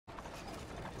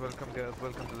welcome guys,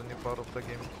 welcome to the new part of the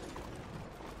game.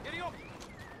 Getting up!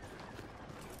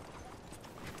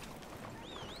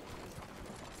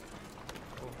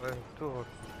 Oh, I have two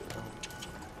horses.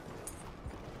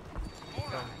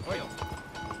 Wait.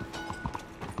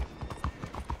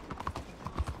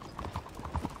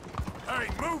 Hey,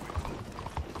 move it!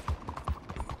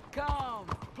 Come,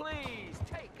 please,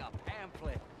 take a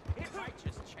pamphlet. It might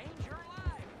just change your life.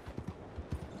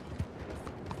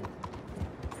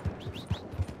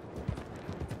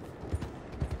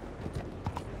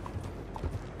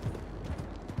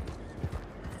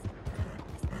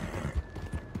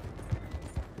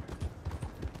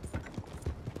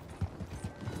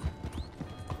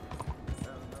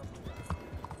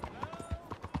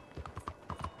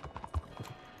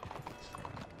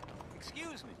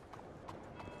 Excuse me.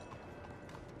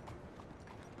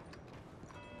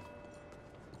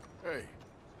 Hey,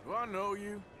 do I know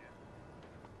you?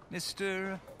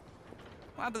 Mr.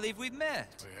 I believe we've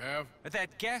met. We have? At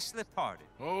that ghastly party.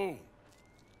 Oh,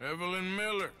 Evelyn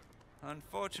Miller.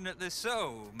 Unfortunately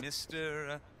so,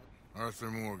 Mr.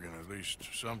 Arthur Morgan, at least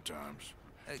sometimes.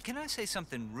 Can I say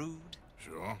something rude?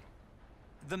 Sure.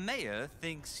 The mayor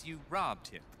thinks you robbed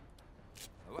him.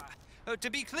 To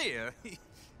be clear,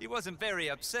 he wasn't very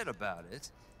upset about it.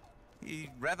 He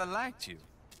rather liked you.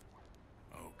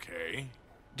 Okay.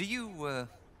 Do you, well,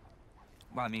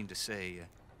 I mean to say,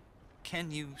 can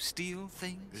you steal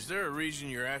things? Is there a reason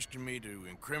you're asking me to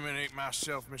incriminate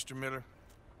myself, Mr. Miller?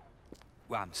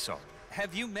 Well, I'm sorry.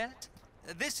 Have you met?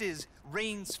 This is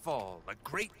Rains Fall, a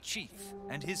great chief,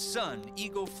 and his son,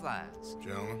 Eagle Flies.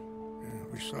 Gentlemen? Yeah,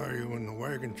 we saw you in the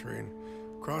wagon train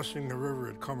crossing the river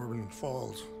at Cumberland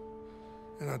Falls.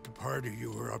 And at the party,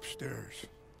 you were upstairs.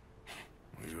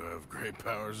 You have great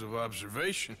powers of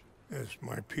observation. Yes,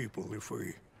 my people, if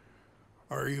we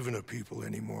are even a people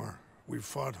anymore. We've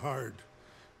fought hard.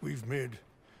 We've made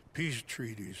peace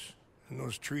treaties, and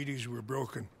those treaties were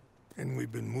broken. And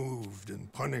we've been moved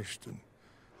and punished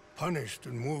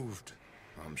and moved.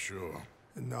 I'm sure.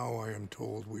 And now I am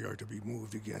told we are to be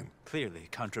moved again. Clearly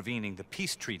contravening the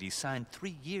peace treaty signed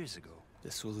 3 years ago.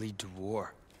 This will lead to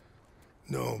war.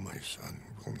 No, my son,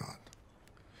 will not.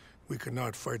 We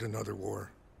cannot fight another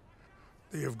war.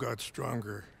 They have got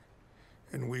stronger,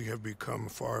 and we have become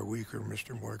far weaker,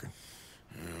 Mr. Morgan.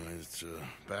 Well, it's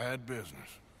bad business.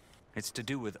 It's to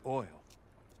do with oil.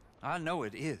 I know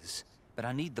it is, but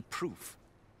I need the proof.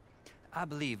 I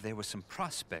believe there were some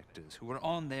prospectors who were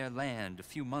on their land a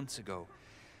few months ago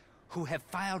who have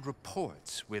filed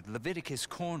reports with Leviticus,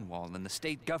 Cornwall, and the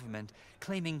state government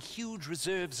claiming huge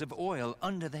reserves of oil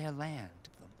under their land.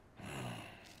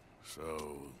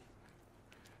 So,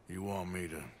 you want me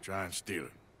to try and steal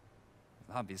it?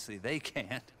 Obviously they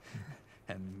can't.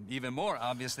 And even more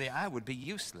obviously, I would be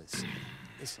useless.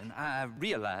 Listen, I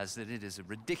realize that it is a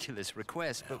ridiculous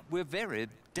request, but we're very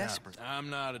desperate. Now, I'm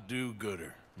not a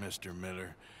do-gooder, Mr.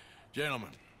 Miller.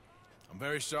 Gentlemen, I'm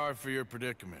very sorry for your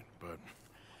predicament, but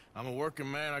I'm a working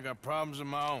man. I got problems of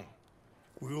my own.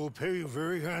 We will pay you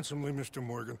very handsomely, Mr.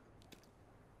 Morgan.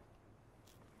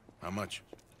 How much?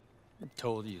 I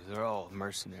told you, they're all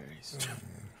mercenaries.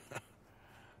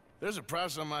 There's a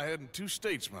price on my head in 2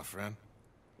 states, my friend.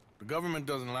 The government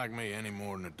doesn't like me any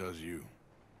more than it does you.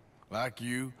 Like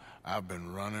you, I've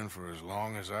been running for as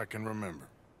long as I can remember.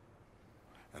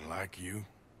 And like you,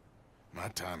 my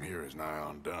time here is nigh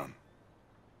on done.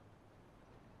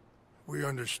 We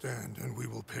understand, and we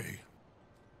will pay.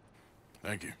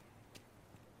 Thank you.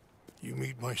 You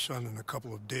meet my son in a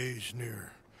couple of days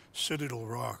near Citadel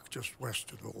Rock, just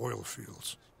west of the oil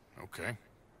fields. Okay.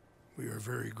 We are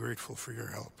very grateful for your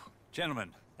help.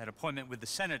 Gentlemen, that appointment with the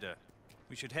senator.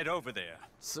 We should head over there.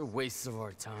 It's a waste of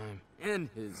our time. And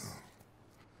his. Oh.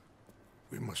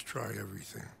 We must try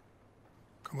everything.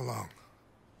 Come along.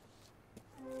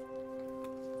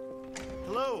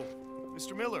 Hello,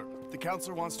 Mr. Miller. The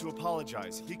counselor wants to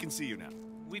apologize. He can see you now.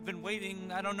 We've been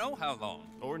waiting I don't know how long.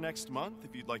 Or next month,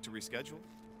 if you'd like to reschedule.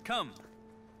 Come.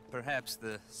 Perhaps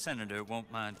the senator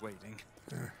won't mind waiting.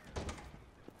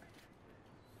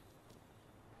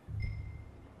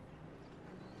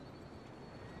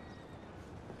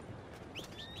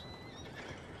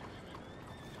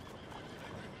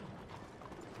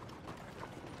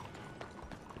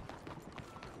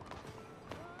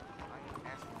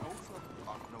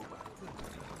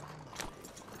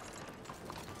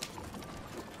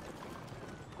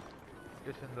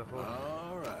 Get in the hole.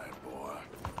 All right, boy.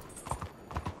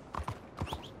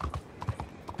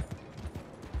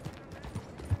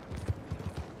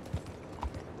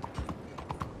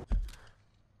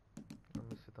 Let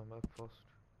me see the map first.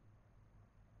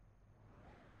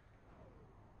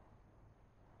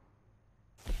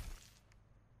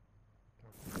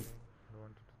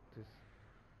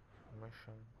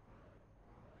 mission.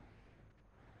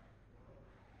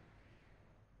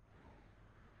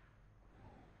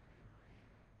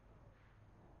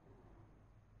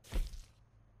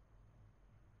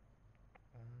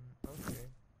 Okay.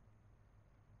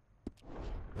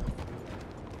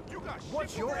 You got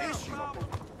What's your issue?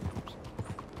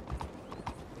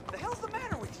 The hell's the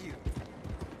matter with you?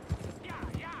 Yeah,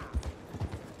 yeah.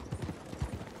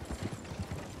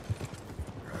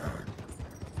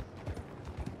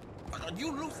 Are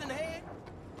you loose in the head?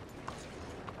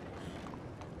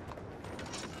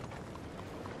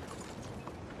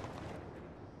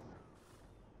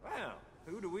 Well,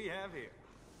 who do we have here?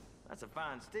 That's a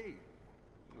fine steed.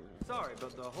 Sorry,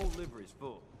 but the whole livery's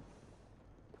full.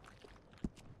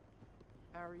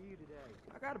 How are you today?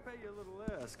 I gotta pay you a little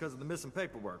less because of the missing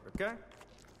paperwork, okay?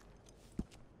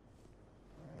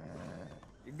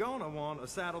 You're gonna want a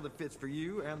saddle that fits for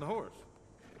you and the horse.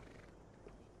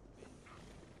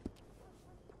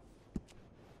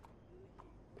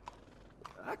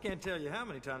 I can't tell you how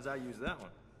many times I use that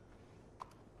one.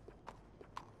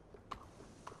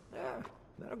 Yeah,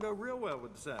 that'll go real well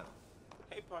with the saddle.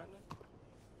 Hey, partner.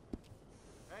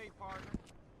 Hey, partner.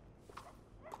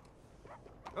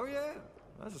 Oh, yeah.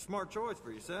 That's a smart choice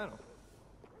for your saddle.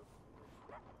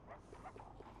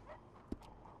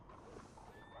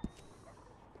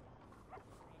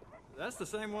 That's the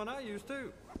same one I use,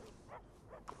 too.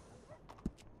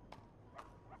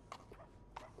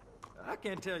 I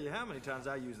can't tell you how many times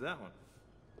I use that one.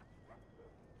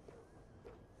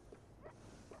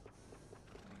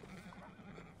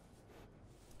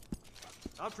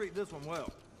 I'll treat this one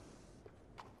well.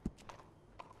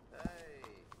 Hey.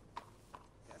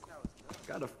 That's how it's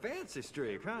done. Got a fancy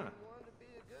streak, huh? One to be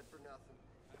a good for nothing.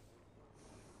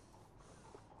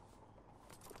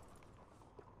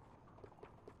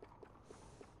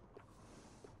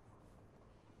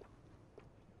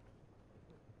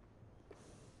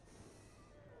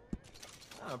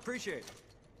 I appreciate it.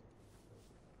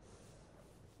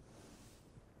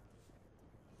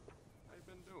 How you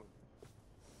been doing?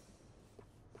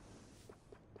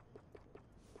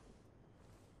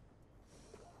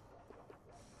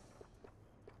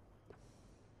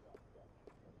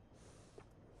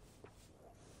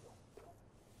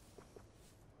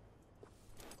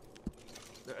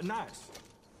 Nice.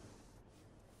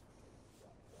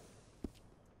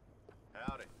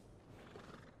 Howdy.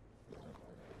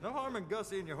 No harm in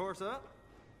gussying your horse up.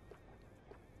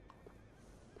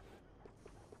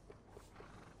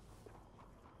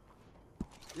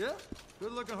 Yeah,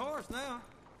 good looking horse now.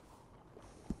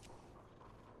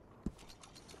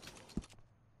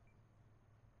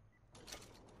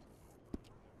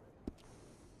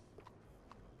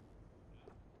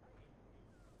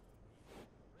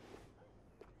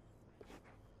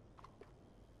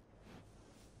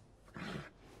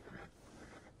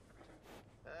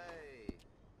 Hey.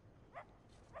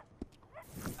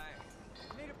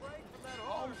 Need a break from that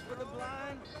horse for the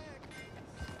blind?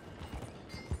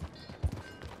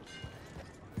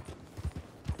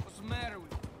 What's the matter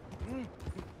with you?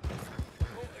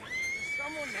 Oh, is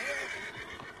someone there?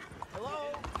 Hello?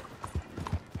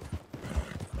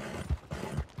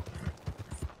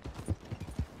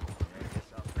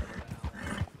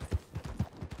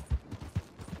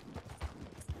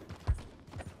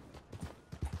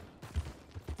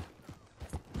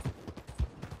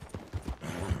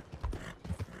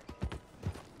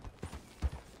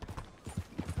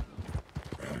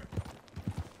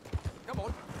 Come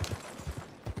on.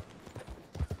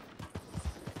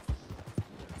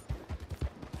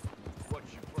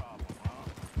 What's your problem, huh?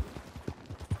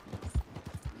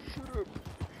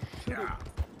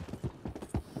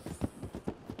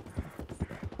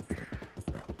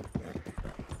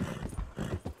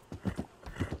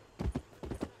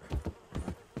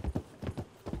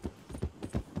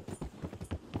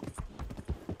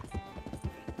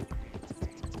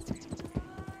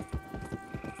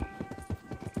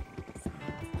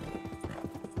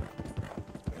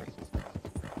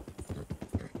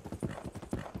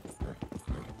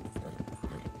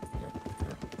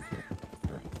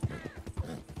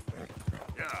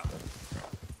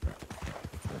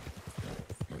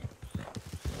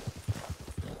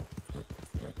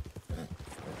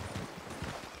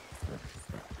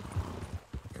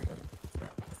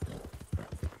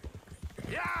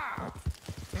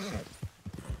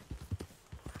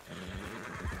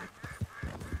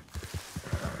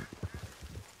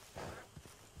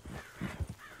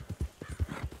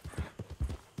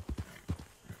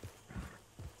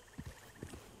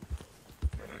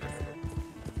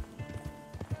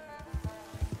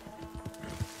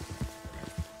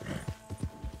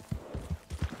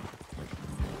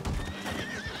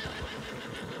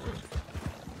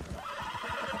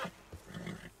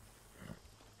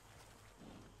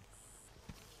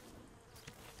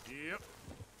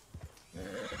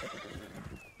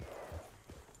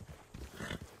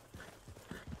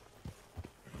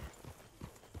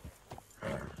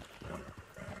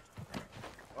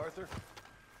 Arthur.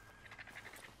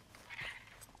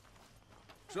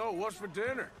 So, what's for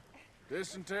dinner?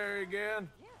 Dysentery again?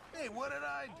 Hey, what did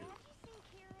I do?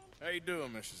 How you doing,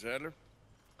 Mrs. Adler?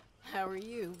 How are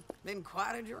you? Been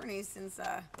quite a journey since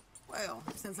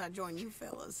since I joined you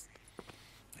fellas.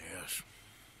 Yes.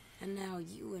 And now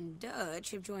you and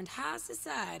Dutch have joined high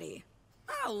society.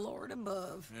 My lord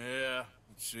above. Yeah,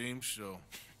 it seems so.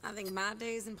 I think my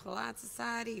days in polite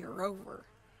society are over.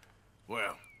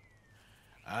 Well,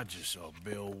 I just saw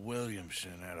Bill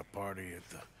Williamson at a party at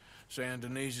the San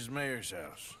Denise's mayor's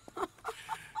house.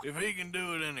 If he can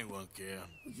do it, anyone can.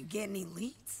 You get any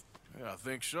leads? Yeah, I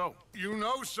think so. You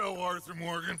know so, Arthur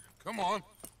Morgan. Come on.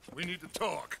 We need to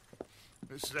talk.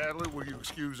 Mrs. Adler, will you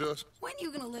excuse us? When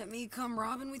you gonna let me come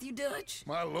robbing with you, Dutch?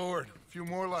 My lord, a few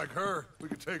more like her, we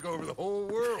could take over the whole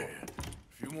world. Yeah.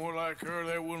 A few more like her,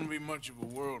 there wouldn't be much of a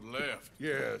world left.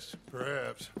 Yes,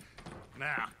 perhaps.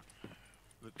 Now,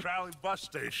 the trolley bus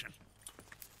station.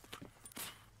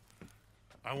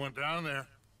 I went down there.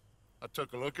 I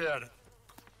took a look at it.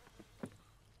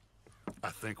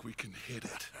 I think we can hit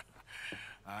it.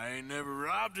 I ain't never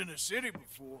robbed in a city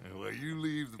before. Well, you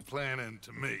leave the planning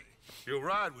to me. You'll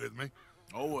ride with me?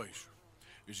 Always.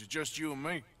 Is it just you and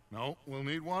me? No, we'll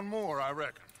need one more, I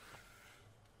reckon.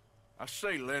 I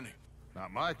say Lenny.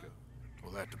 Not Micah.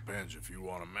 Well, that depends if you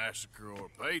want a massacre or a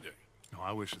payday. No,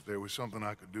 I wish that there was something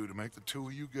I could do to make the two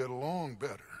of you get along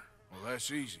better. Well,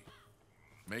 that's easy.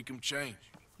 Make them change.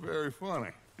 Very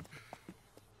funny.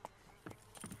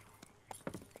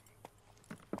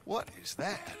 What is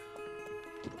that?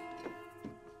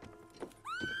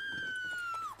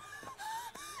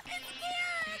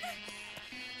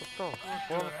 What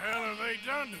the hell have they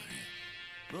done to me?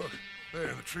 Look, there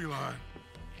in the tree line.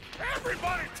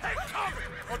 Everybody take cover!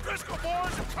 O'Driscoll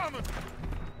boys are coming!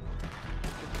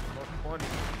 Not funny.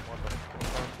 What the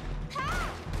fuck?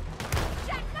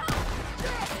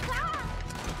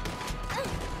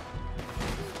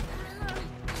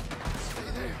 Stay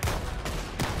there.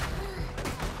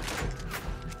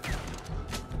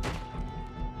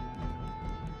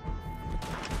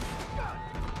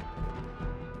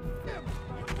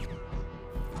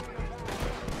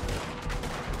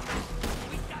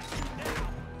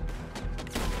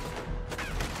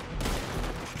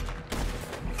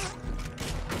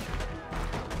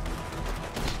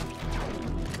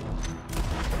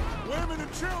 Women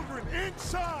and children,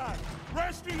 inside!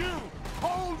 Rest of you,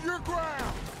 hold your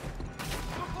ground!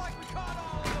 Look like we caught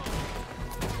all of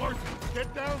them! Arthur,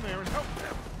 get down there and help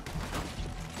them!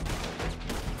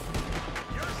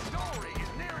 Your story is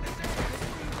nearing its end!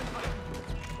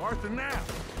 Arthur, now,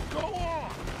 go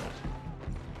on!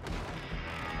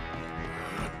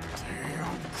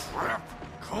 Damn crap.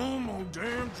 Come on,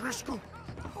 damn Driscoll.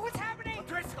 What's happening?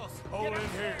 O'Driscoll's! Hold in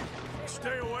here.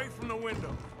 Stay away from the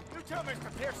window. You tell Mr.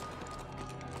 Pearson.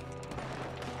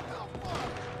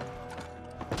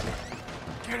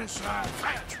 Get inside,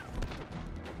 fast!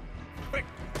 Quick!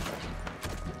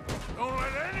 Don't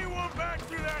let anyone back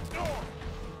through that door!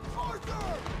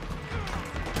 Arthur!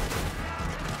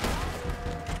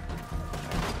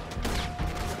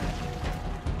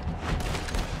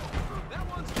 That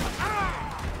one's...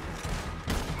 Ah!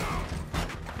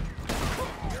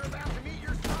 You're about to meet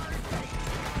your sorry fate!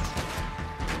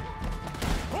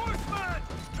 Horsemen!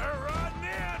 They're riding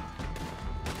in!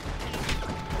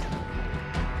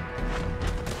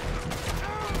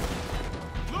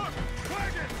 Look!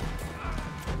 Wagon!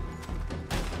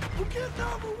 We're getting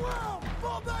overwhelmed!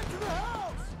 Fall back to the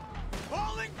house!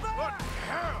 Falling back! What the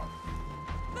hell?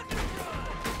 Look at him run!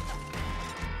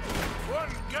 What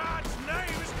in God's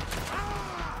name is...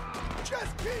 Ah!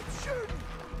 Just keep shooting!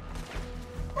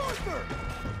 Arthur!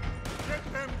 Get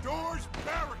them doors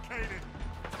barricaded!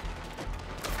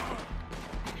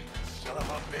 Son of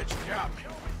a bitch got me.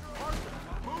 Arthur,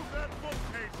 move that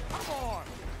bookcase, come on!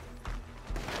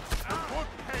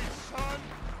 Bookcase, son!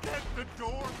 Get the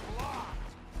door locked!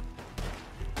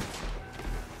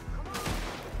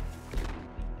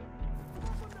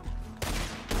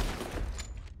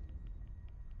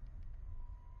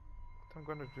 What I'm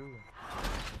gonna do?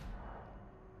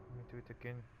 Let me do it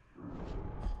again.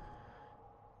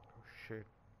 Oh shit.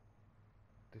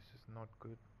 This is not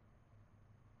good.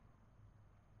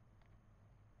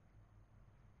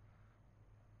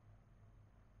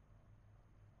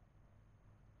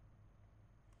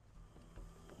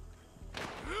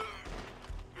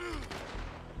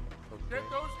 Get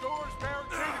those doors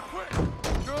barricaded quick!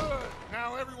 Good!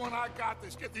 Now everyone, I got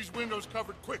this. Get these windows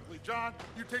covered quickly. John,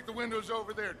 you take the windows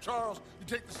over there. Charles, you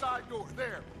take the side doors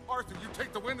there. Arthur, you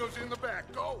take the windows in the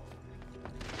back. Go!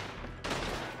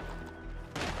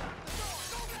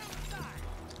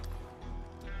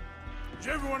 Is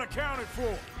everyone accounted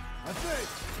for? I think.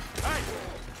 Hey!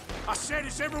 I said,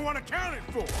 is everyone accounted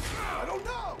for? I don't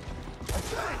know. I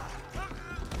think.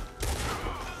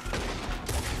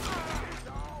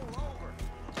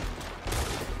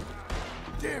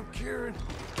 Damn, Kieran.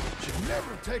 Should never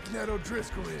have taken that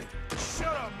O'Driscoll in. Shut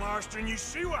up, Marston. You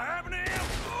see what happened to him?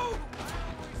 Oh!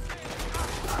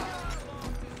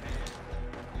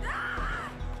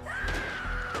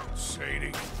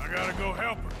 Sadie, I gotta go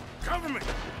help her. Cover me!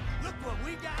 Look what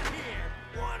we got here.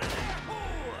 One of their boys.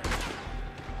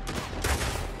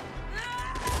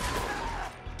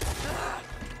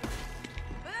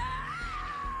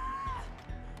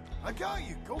 I got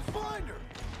you. Go find her.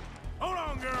 Hold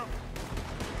on, girl.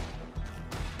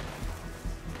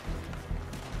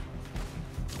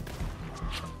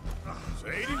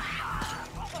 Sadie?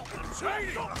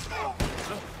 Sadie!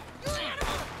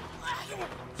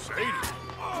 Sadie!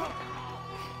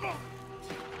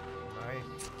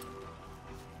 Nice.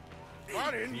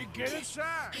 Why didn't you get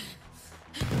inside?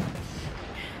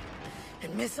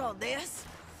 And miss all this?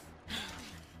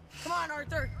 Come on,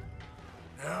 Arthur.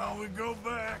 Now we go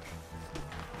back.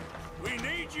 We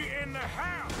need you in the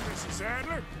house, Mrs.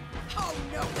 Adler. Oh,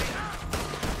 no.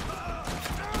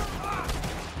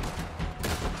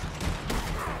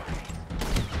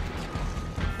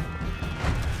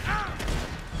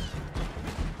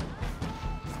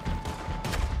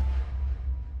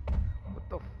 What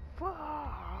the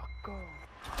fuck?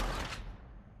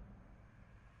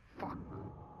 Fuck.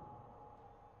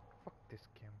 Fuck this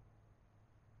game.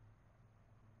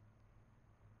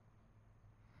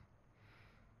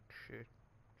 Shit.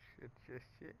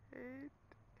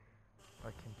 I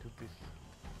can do this.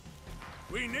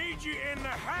 We need you in the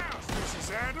house,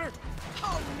 Mrs. Adler.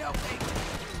 Oh, no, they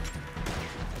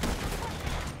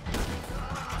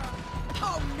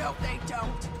Oh, no, they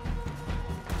don't.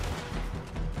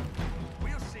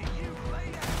 We'll see you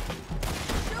later.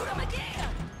 Shoot him again.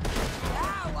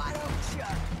 Now, why don't you?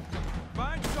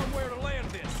 Find somewhere to land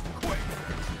this. Quick.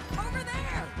 Over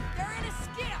there. They're in a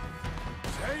skiff.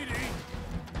 Sadie!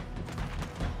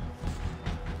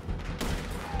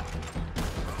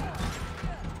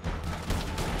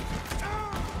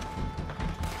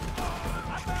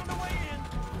 I found a way in.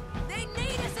 They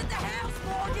need us at the house,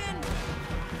 Morgan.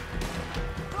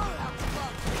 Oh, that was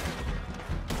close.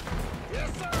 Yes,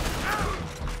 sir. No.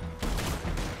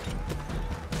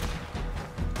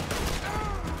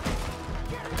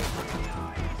 Get him.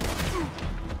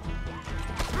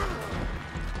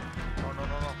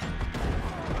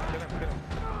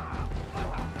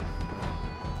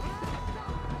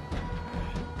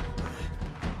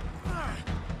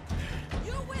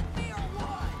 You with me or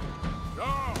what?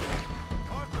 Go!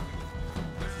 Arthur.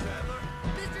 Mrs. Adler.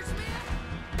 Mr. Smith?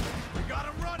 We got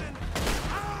him running.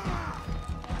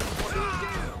 What do you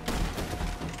do?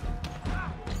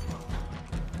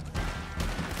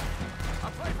 I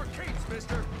play for keeps,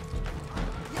 mister.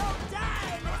 You'll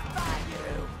die in this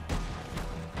bayou.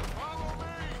 Follow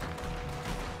me!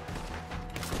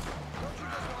 Don't you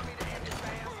just want me to end this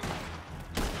band?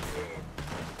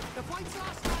 The fight's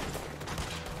lost us.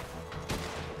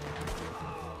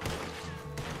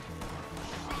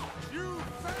 You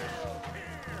failed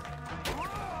here!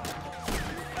 Run!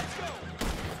 Let's go.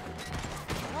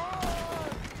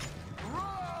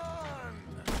 Run!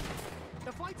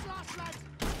 The fight's lost, lads.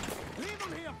 Leave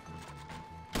him here.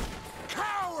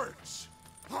 Cowards!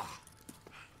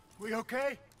 We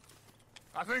okay?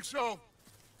 I think so.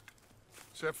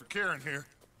 Except for Kieran here.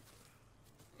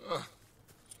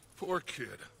 Poor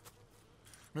kid.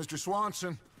 Mr.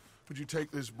 Swanson, would you take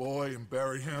this boy and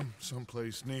bury him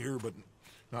someplace near, but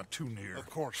not too near? Of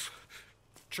course.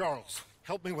 Charles,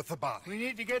 help me with the body. We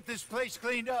need to get this place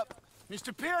cleaned up.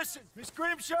 Mr. Pearson, Miss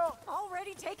Grimshaw.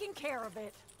 Already taking care of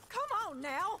it. Come on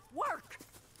now, work.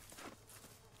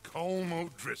 Colm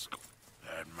O'Driscoll.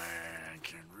 That man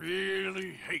can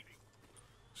really hate.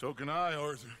 So can I,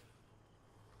 Arthur.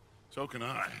 So can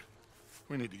I.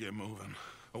 We need to get moving.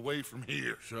 Away from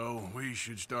here. So, we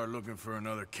should start looking for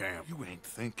another camp. You ain't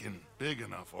thinking big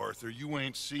enough, Arthur. You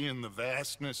ain't seeing the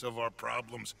vastness of our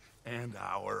problems and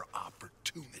our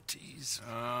opportunities.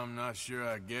 I'm not sure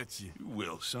I get you. You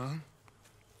will, son.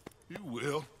 You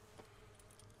will.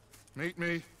 Meet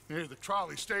me near the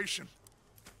trolley station.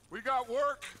 We got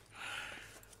work.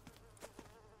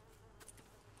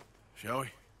 Shall we?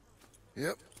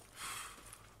 Yep.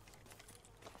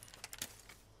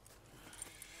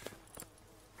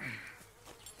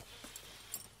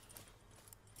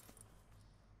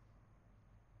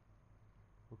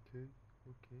 Okay.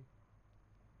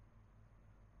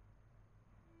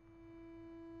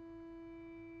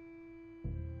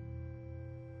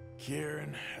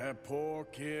 Kieran, that poor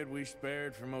kid we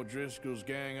spared from O'Driscoll's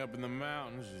gang up in the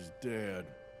mountains is dead.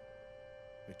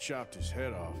 They chopped his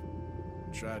head off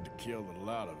and tried to kill the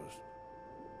lot of us.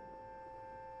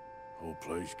 Whole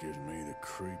place gives me the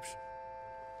creeps.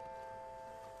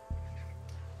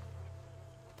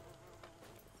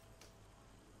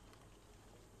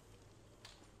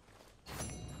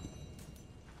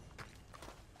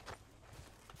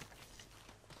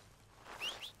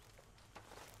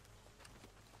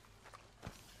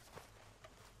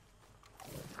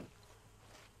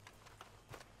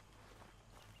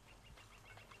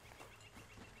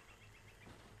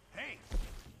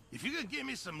 If you could give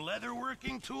me some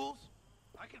leatherworking tools,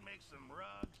 I can make some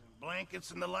rugs and blankets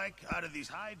and the like out of these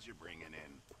hides you're bringing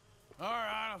in. All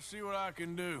right, I'll see what I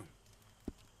can do.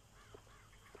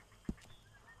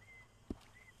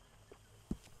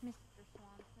 Mr.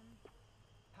 Swanson.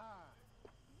 Hi.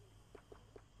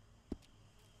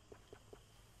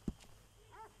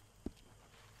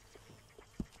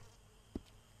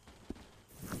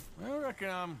 I reckon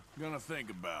I'm gonna think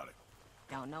about it.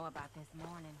 Don't know about this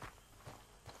morning.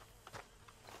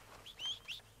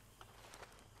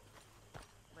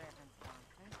 Reverend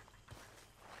Swanson.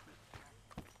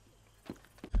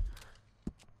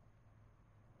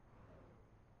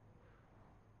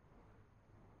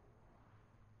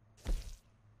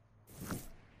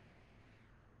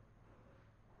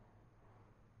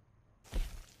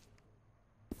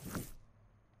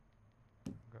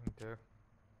 Going there.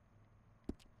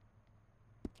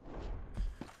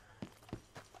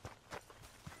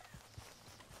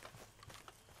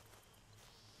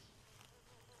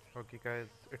 Okay guys,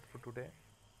 it's for today.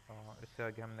 इससे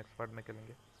आगे हम next part में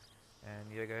करेंगे.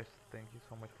 And yeah guys, thank you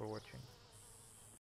so much for watching.